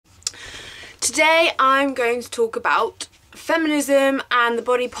Today I'm going to talk about feminism and the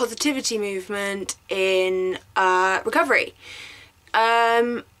body positivity movement in recovery.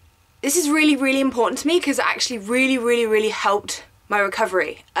 This is really important to me because it actually really helped my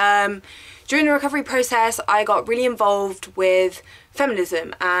recovery. During the recovery process I got really involved with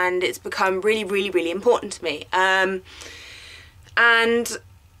feminism and it's become really important to me. And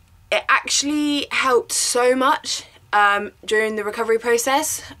it actually helped so much during the recovery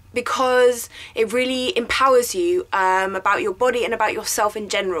process because it really empowers you about your body and about yourself in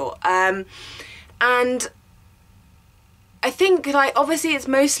general. And I think, like, obviously it's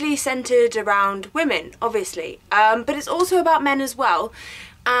mostly centered around women, obviously, but it's also about men as well.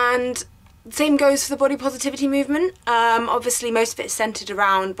 And same goes for the body positivity movement. Obviously most of it's centered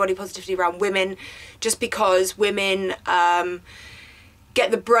around body positivity around women, just because women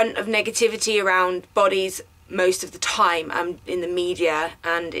get the brunt of negativity around bodies most of the time in the media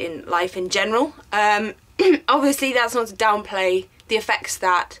and in life in general. Obviously that's not to downplay the effects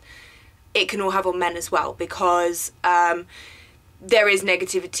that it can all have on men as well, because there is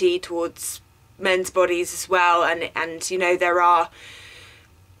negativity towards men's bodies as well, and you know, there are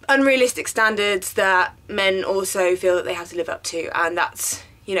unrealistic standards that men also feel that they have to live up to, and that's,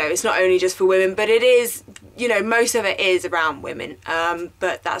 you know, it's not only just for women, but it is, you know, most of it is around women,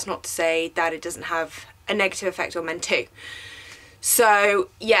 but that's not to say that it doesn't have a negative effect on men too. So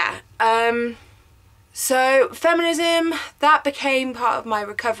yeah, so feminism, that became part of my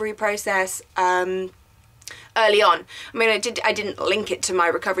recovery process early on. I mean, I didn't link it to my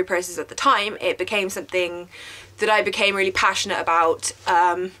recovery process at the time. It became something that I became really passionate about.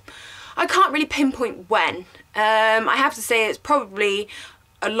 I can't really pinpoint when. I have to say it's probably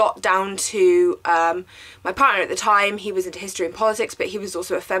a lot down to my partner at the time. He was into history and politics, but he was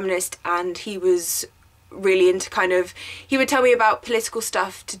also a feminist, and he was really into he would tell me about political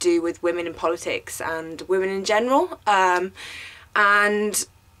stuff to do with women in politics and women in general. And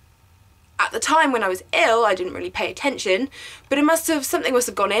at the time when I was ill, I didn't really pay attention, but something must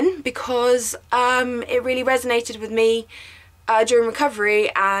have gone in, because it really resonated with me during recovery,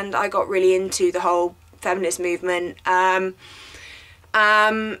 and I got really into the whole feminist movement.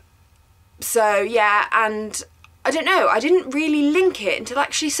 So yeah, and I don't know, I didn't really link it until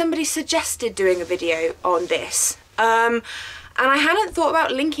actually somebody suggested doing a video on this. And I hadn't thought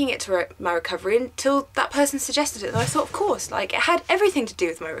about linking it to my recovery until that person suggested it, and I thought, of course, like, it had everything to do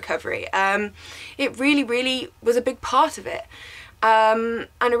with my recovery. It really was a big part of it. And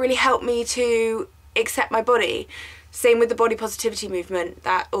it really helped me to accept my body. Same with the body positivity movement,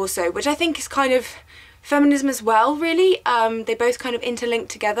 that also, which I think is kind of feminism as well, really. They both kind of interlink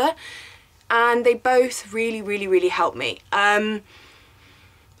together, and they both really helped me.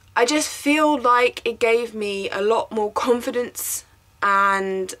 I just feel like it gave me a lot more confidence,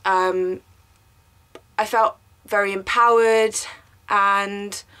 and I felt very empowered,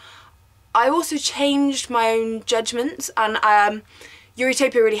 and I also changed my own judgments, and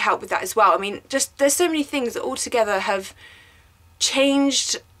Eurotopia really helped with that as well. I mean, just there's so many things that all together have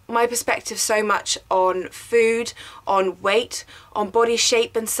changed my perspective so much on food, on weight, on body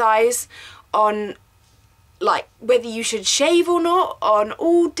shape and size, on like whether you should shave or not, on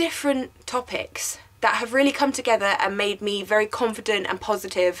all different topics that have really come together and made me very confident and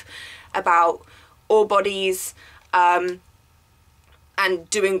positive about all bodies, and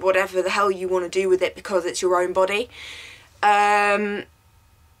doing whatever the hell you want to do with it because it's your own body. And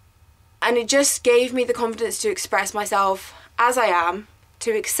it just gave me the confidence to express myself as I am,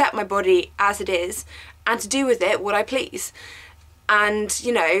 to accept my body as it is, and to do with it what I please. And,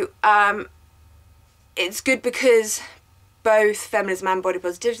 you know, it's good because both feminism and body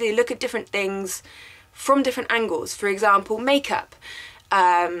positivity look at different things from different angles. For example, makeup.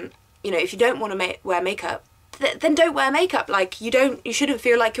 You know, if you don't want to wear makeup, then don't wear makeup. Like, you shouldn't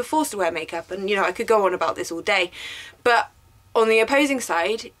feel like you're forced to wear makeup. And, you know, I could go on about this all day. But on the opposing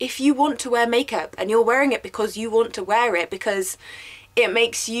side, if you want to wear makeup and you're wearing it because you want to wear it, because it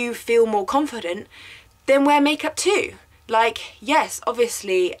makes you feel more confident, then wear makeup too. Like, yes,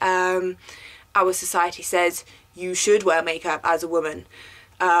 obviously, our society says you should wear makeup as a woman,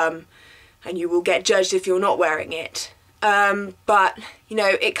 and you will get judged if you're not wearing it. But, you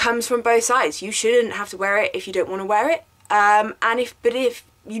know, it comes from both sides. You shouldn't have to wear it if you don't want to wear it. But if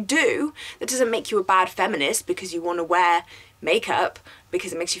you do, that doesn't make you a bad feminist because you want to wear makeup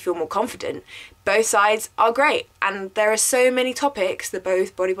because it makes you feel more confident. Both sides are great, and there are so many topics that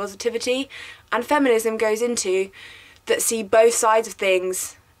both body positivity and feminism goes into that see both sides of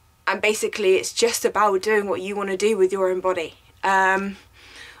things, and basically it's just about doing what you want to do with your own body.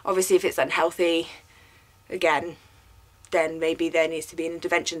 Obviously if it's unhealthy, again, then maybe there needs to be an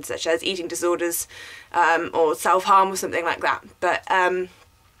intervention such as eating disorders, or self-harm or something like that. But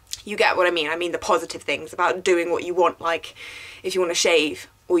you get what I mean. I mean the positive things about doing what you want, like if you want to shave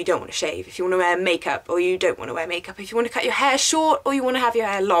or you don't want to shave, if you want to wear makeup or you don't want to wear makeup, if you want to cut your hair short or you want to have your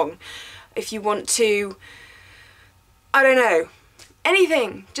hair long, if you want to, I don't know,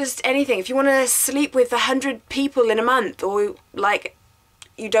 anything, just anything. If you want to sleep with 100 people in a month, or like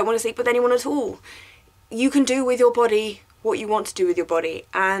you don't want to sleep with anyone at all, you can do with your body what you want to do with your body.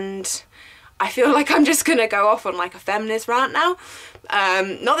 And I feel like I'm just gonna go off on like a feminist rant now.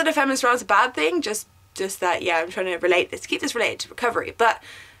 Not that a feminist rant's a bad thing, just that, yeah, I'm trying to relate this, keep this related to recovery, but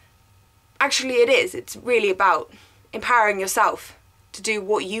actually it is. It's really about empowering yourself to do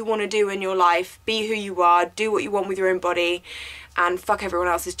what you want to do in your life, be who you are, do what you want with your own body, and fuck everyone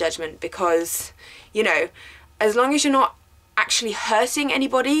else's judgment. Because, you know, as long as you're not actually hurting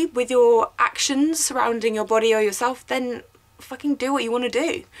anybody with your actions surrounding your body or yourself, then fucking do what you want to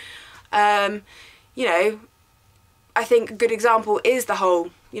do. You know, I think a good example is the whole,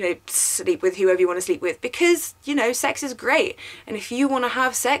 you know, sleep with whoever you want to sleep with, because, you know, sex is great. And if you want to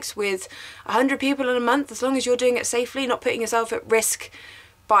have sex with 100 people in a month, as long as you're doing it safely, not putting yourself at risk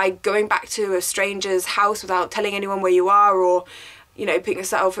by going back to a stranger's house without telling anyone where you are, or, you know, putting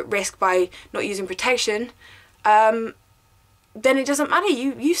yourself at risk by not using protection, then it doesn't matter.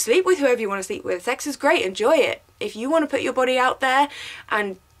 You sleep with whoever you want to sleep with. Sex is great, enjoy it. If you want to put your body out there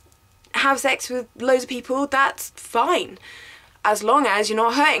and have sex with loads of people, that's fine, as long as you're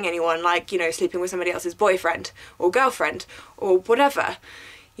not hurting anyone, like, you know, sleeping with somebody else's boyfriend or girlfriend or whatever,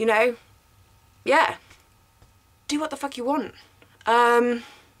 you know. Yeah, do what the fuck you want. I'm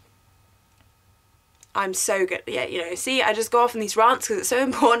so good, yeah, you know, see, I just go off on these rants because it's so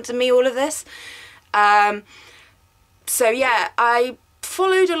important to me, all of this. So yeah, I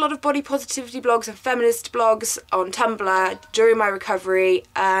followed a lot of body positivity blogs and feminist blogs on Tumblr during my recovery,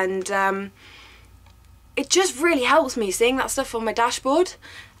 and it just really helps me seeing that stuff on my dashboard,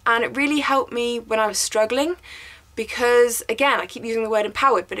 and it really helped me when I was struggling, because again, I keep using the word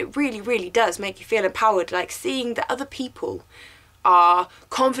empowered, but it really, really does make you feel empowered, like seeing that other people are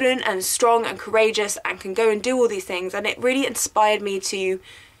confident and strong and courageous and can go and do all these things, and it really inspired me to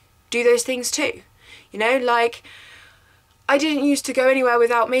do those things too. You know, like, I didn't used to go anywhere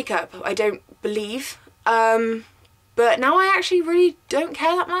without makeup, I don't believe, but now I actually really don't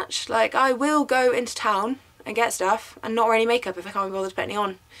care that much. Like, I will go into town and get stuff and not wear any makeup if I can't be bothered to put any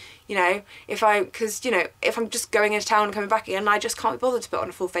on, you know, because, you know, if I'm just going into town and coming back again, I just can't be bothered to put on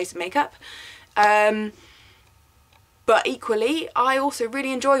a full face of makeup. But equally, I also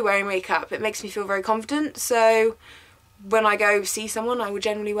really enjoy wearing makeup. It makes me feel very confident, so when I go see someone, I would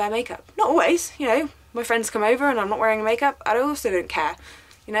generally wear makeup. Not always, you know, my friends come over and I'm not wearing makeup, I also don't care,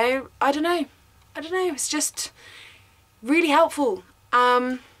 you know. I don't know, it's just really helpful,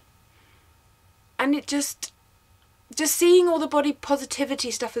 and it just seeing all the body positivity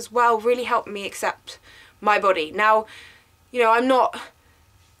stuff as well really helped me accept my body. Now, you know, I'm not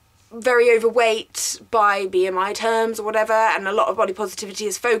very overweight by BMI terms or whatever, and a lot of body positivity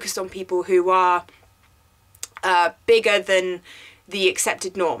is focused on people who are bigger than the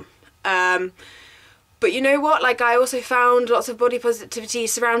accepted norm. But you know what, like, I also found lots of body positivity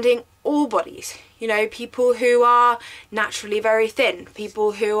surrounding all bodies. You know, people who are naturally very thin,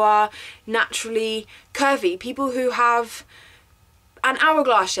 people who are naturally curvy, people who have an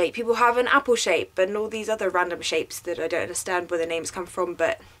hourglass shape, people who have an apple shape, and all these other random shapes that I don't understand where the names come from,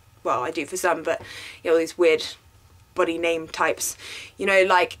 but, well, I do for some, but, you know, all these weird body name types, you know,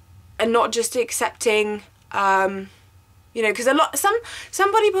 like, and not just accepting, you know, because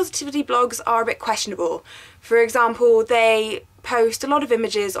some body positivity blogs are a bit questionable. For example, they post a lot of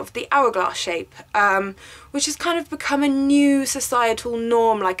images of the hourglass shape, which has kind of become a new societal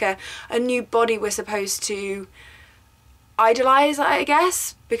norm, like a new body we're supposed to idolise, I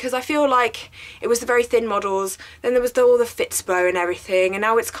guess, because I feel like it was the very thin models, then there was all the Fitspo and everything, and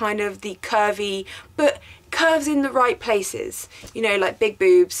now it's kind of the curvy, but curves in the right places, you know, like big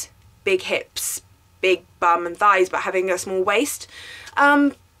boobs, big hips, big bum and thighs, but having a small waist.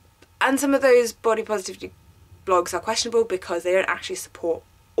 And some of those body positivity blogs are questionable because they don't actually support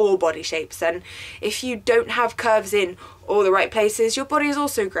all body shapes, and if you don't have curves in all the right places, your body is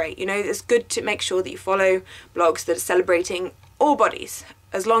also great. You know, it's good to make sure that you follow blogs that are celebrating all bodies.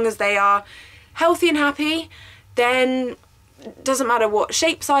 As long as they are healthy and happy, then it doesn't matter what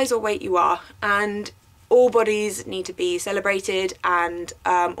shape, size or weight you are, and all bodies need to be celebrated, and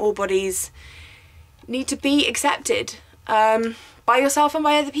all bodies need to be accepted by yourself and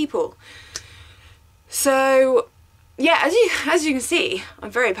by other people. So yeah, as you can see, I'm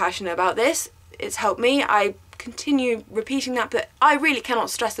very passionate about this. It's helped me. I continue repeating that, but I really cannot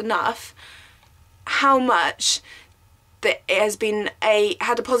stress enough how much that it has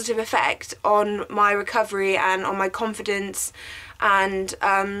had a positive effect on my recovery and on my confidence and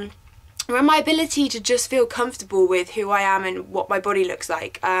on my ability to just feel comfortable with who I am and what my body looks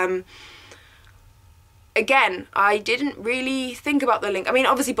like. Again, I didn't really think about the link. I mean,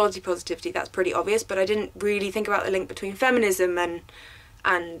 obviously body positivity, that's pretty obvious, but I didn't really think about the link between feminism and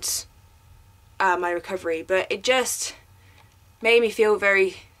my recovery. But it just made me feel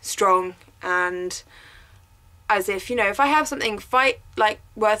very strong, and as if, you know, if I have something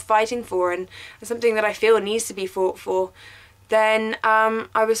worth fighting for and something that I feel needs to be fought for, then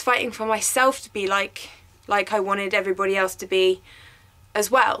I was fighting for myself to be like I wanted everybody else to be as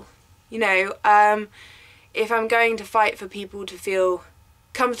well. You know, if I'm going to fight for people to feel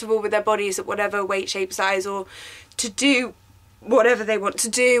comfortable with their bodies at whatever weight, shape, size, or to do whatever they want to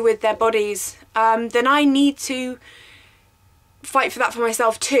do with their bodies, then I need to fight for that for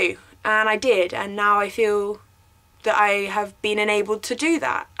myself too. And I did, and now I feel that I have been enabled to do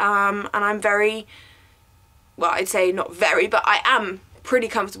that. And I'm very, well, I'd say not very, but I am pretty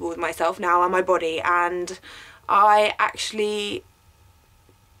comfortable with myself now and my body. And I actually,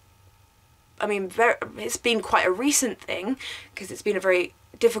 I mean, it's been quite a recent thing because it's been a very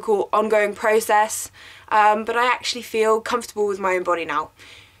difficult ongoing process, but I actually feel comfortable with my own body now.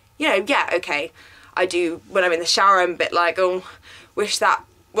 You know, yeah, okay, I do, when I'm in the shower, I'm a bit like, oh, wish that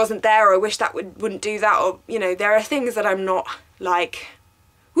wasn't there, or I wish that wouldn't do that, or, you know, there are things that I'm not like,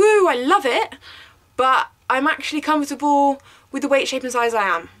 woo, I love it, but I'm actually comfortable with the weight, shape and size I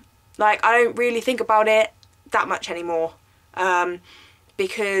am. Like, I don't really think about it that much anymore.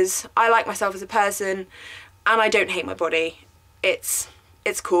 Because I like myself as a person and I don't hate my body. It's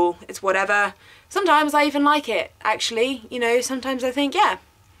cool, it's whatever. Sometimes I even like it, actually. You know, sometimes I think, yeah,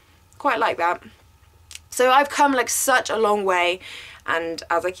 quite like that. So I've come like such a long way, and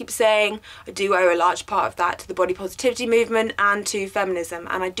as I keep saying, I do owe a large part of that to the body positivity movement and to feminism,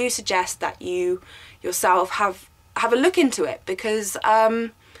 and I do suggest that you yourself have a look into it, because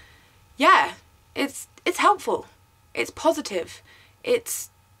yeah, it's helpful, it's positive, it's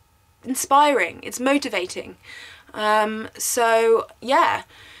inspiring, it's motivating. So yeah,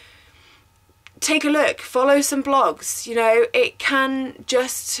 take a look, follow some blogs. You know, it can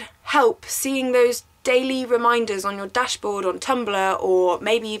just help seeing those daily reminders on your dashboard on Tumblr, or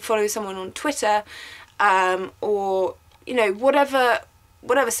maybe follow someone on Twitter, or, you know, whatever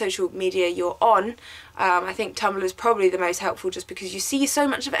social media you're on. I think Tumblr is probably the most helpful, just because you see so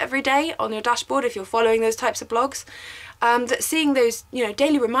much of it every day on your dashboard if you're following those types of blogs. That seeing those, you know,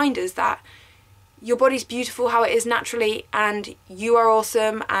 daily reminders that your body's beautiful how it is naturally, and you are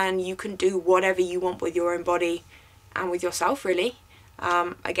awesome, and you can do whatever you want with your own body and with yourself, really.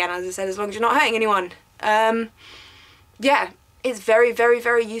 Again, as I said, as long as you're not hurting anyone. Yeah, it's very, very,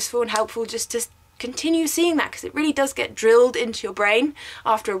 very useful and helpful just to continue seeing that, because it really does get drilled into your brain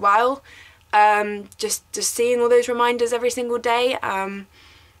after a while. Just seeing all those reminders every single day.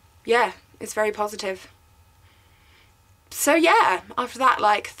 Yeah, it's very positive. So yeah, after that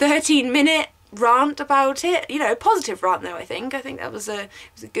like 13-minute rant about it, you know, positive rant though, I think that was it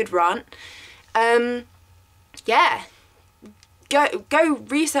was a good rant. Yeah, go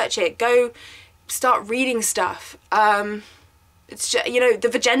research it, go start reading stuff. It's just, you know, the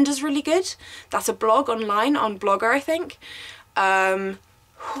Vagenda's really good. That's a blog online on Blogger, I think. I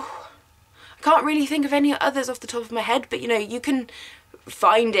can't really think of any others off the top of my head, but you know, you can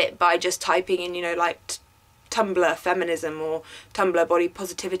find it by just typing in, you know, like Tumblr feminism or Tumblr body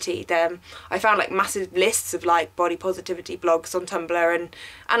positivity. I found like massive lists of like body positivity blogs on Tumblr, and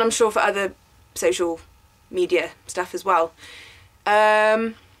I'm sure for other social media stuff as well.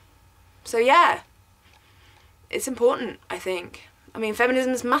 So yeah, it's important, I think. I mean,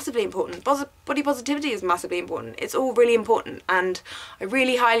 feminism is massively important. Body positivity is massively important. It's all really important, and I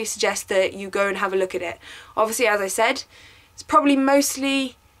really highly suggest that you go and have a look at it. Obviously, as I said, it's probably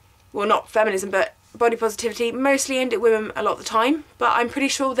mostly, well, not feminism, but body positivity, mostly aimed at women a lot of the time, but I'm pretty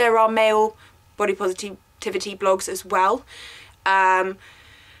sure there are male body positivity blogs as well. And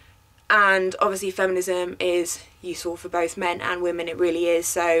obviously feminism is useful for both men and women, it really is.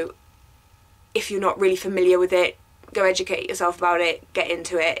 So if you're not really familiar with it, go educate yourself about it, get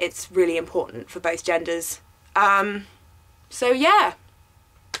into it. It's really important for both genders. So yeah,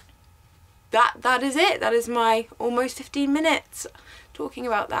 that is it. That is my almost 15 minutes talking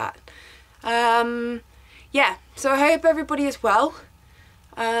about that. Yeah, so I hope everybody is well,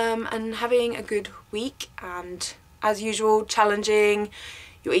 and having a good week, and as usual, challenging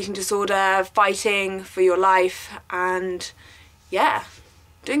your eating disorder, fighting for your life, and yeah,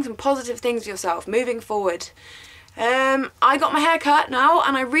 doing some positive things for yourself, moving forward. I got my hair cut now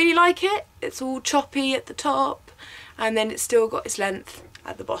and I really like it. It's all choppy at the top and then it's still got its length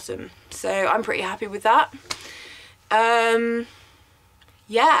at the bottom. So I'm pretty happy with that.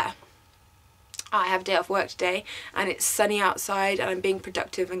 Yeah. I have a day off work today and it's sunny outside and I'm being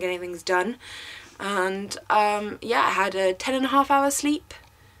productive and getting things done. And yeah, I had a 10.5 hours sleep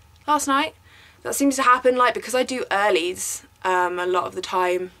last night. That seems to happen like because I do earlies a lot of the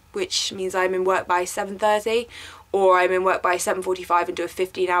time, which means I'm in work by 7:30 or I'm in work by 7:45 and do a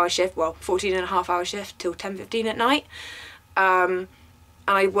 15-hour shift, well 14.5-hour shift till 10:15 at night. And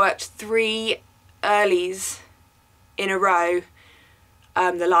I worked 3 earlies in a row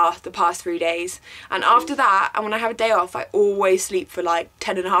the past 3 days, and after that, and when I have a day off, I always sleep for like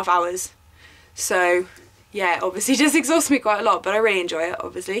 10.5 hours. So yeah, it obviously just exhausts me quite a lot, but I really enjoy it,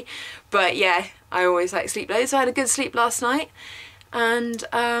 obviously. But yeah, I always like sleep loads, so I had a good sleep last night. And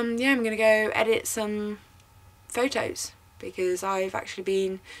yeah, I'm gonna go edit some photos because I've actually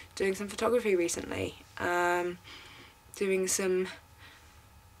been doing some photography recently. Doing some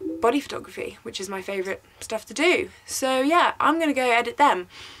body photography, which is my favourite stuff to do. So yeah, I'm gonna go edit them.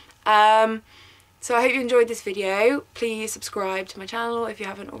 So I hope you enjoyed this video. Please subscribe to my channel if you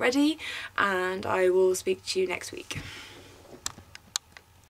haven't already, and I will speak to you next week.